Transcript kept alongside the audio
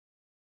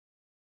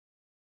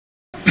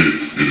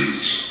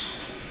is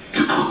the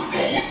Kirk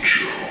Noland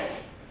Show.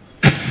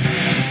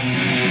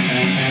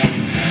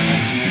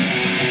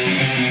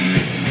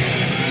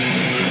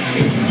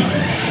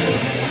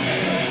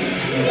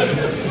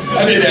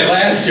 I did that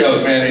last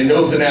joke, man, in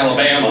Dothan,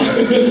 Alabama.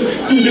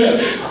 Yeah,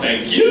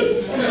 thank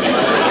you.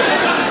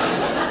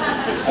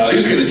 He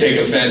was going to take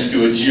offense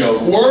to a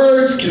joke.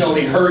 Words can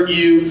only hurt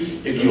you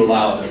if you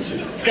allow them to.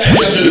 This guy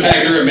jumps in the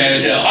back of the room, mad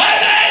as hell. Hey,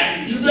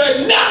 man! You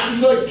better not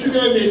look at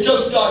me and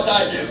just start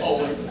dying.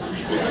 Oh,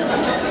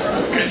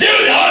 because you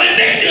know the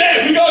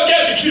Dixieland, we gonna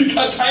get the cute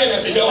cocaine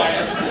after your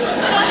ass.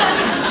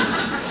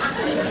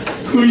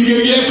 Who you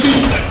gonna get, please?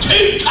 The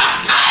cute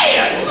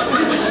cocaine!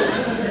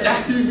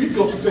 Here we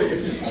go there.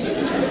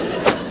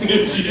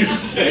 Did you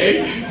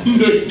say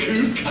the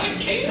cute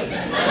cocaine?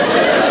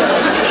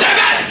 I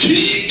got the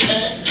cute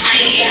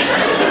cocaine!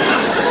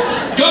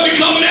 Gonna be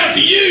coming after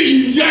you,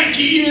 you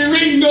Yankee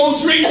earring,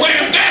 nose ring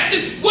wearing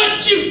bastard!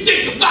 What you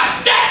think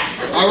about that?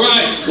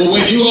 Alright, well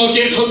when you all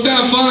get hooked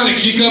on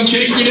phonics, you come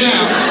chase me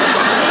down.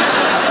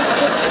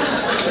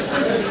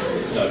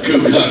 The Ku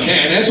Klux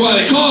Klan, that's why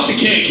they call it the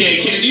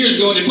KKK. Years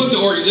ago when they put the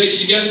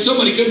organization together,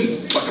 somebody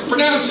couldn't fucking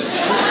pronounce it.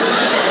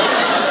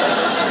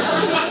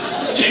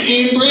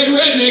 Chicken bread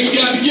rednecks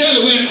got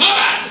together, went,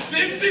 alright,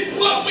 this is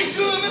what we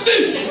gonna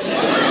do.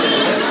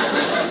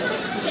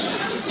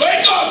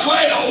 We're gonna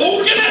create an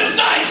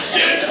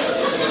organization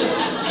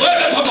where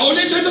the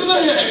proponents into the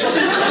head.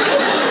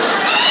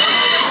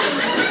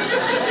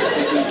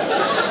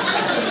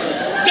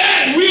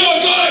 Then we are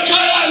gonna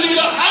cut our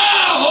little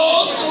eye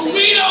holes so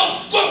we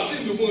don't bump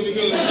into one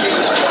another.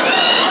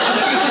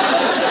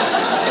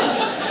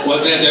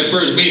 Wasn't at that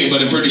first meeting,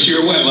 but I'm pretty sure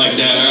it went like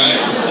that,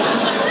 alright?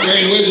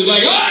 Grand Wizard's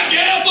like, alright,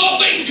 get off all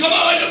beating, come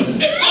on,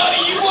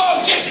 buddy, you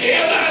won't get the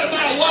hell out of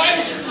my way.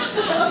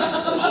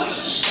 Oh,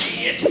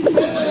 shit.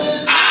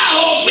 Eye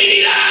holes, we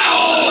need eye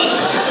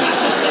holes.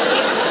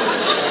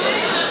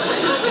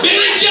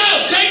 Billy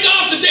Joe, take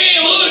off the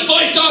damn hood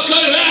before you start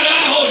cutting out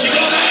eye holes, you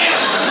dumb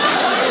ass.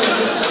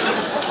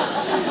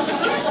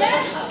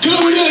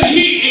 Coming up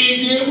heat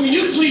in there, will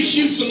you please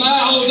shoot some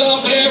eye holes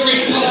off of that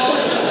ring call?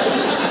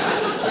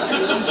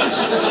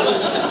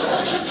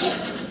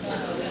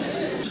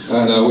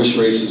 I wish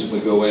racism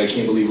would go away. I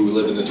can't believe we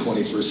live in the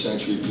 21st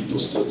century. People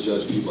still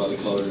judge people by the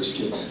color of their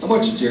skin. I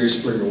watched Jerry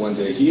Springer one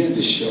day. He had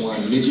this show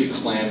on Midget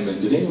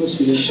Klanmen. Did anyone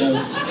see this show?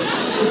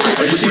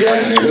 Did you see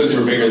that? And their hoods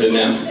were bigger than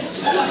them.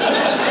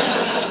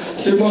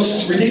 It's the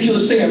most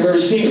ridiculous thing I've ever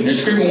seen. They're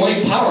screaming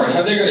white power and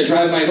how they're going to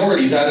drive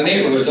minorities out of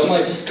neighborhoods. I'm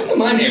like, come to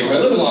my neighborhood. I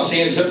live in Los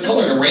Angeles. The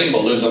color of the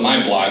rainbow lives on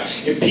my block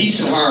in peace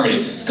and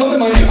harmony. Come to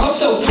my neighborhood. I'll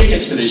sell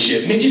tickets for this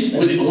shit. Midgets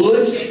with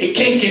hoods? It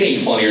can't get any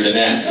funnier than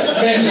that.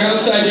 Man, they're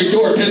outside your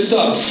door pissed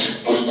off.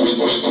 Alright,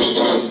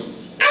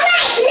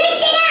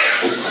 listen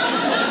up!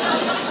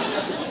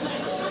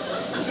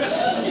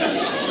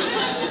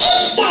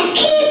 It's the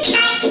Ku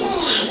Klux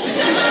Klan.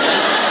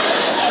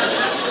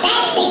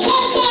 That's the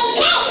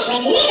KKK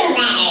with little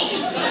letters.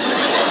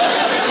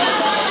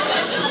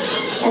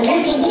 So look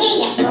at here,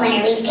 you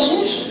Puerto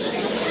Ricans.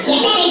 You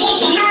better get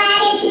the hell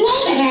out of this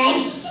neighborhood.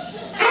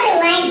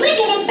 Otherwise, we're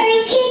gonna burn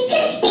 2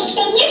 toothpicks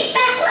in your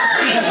front lawn.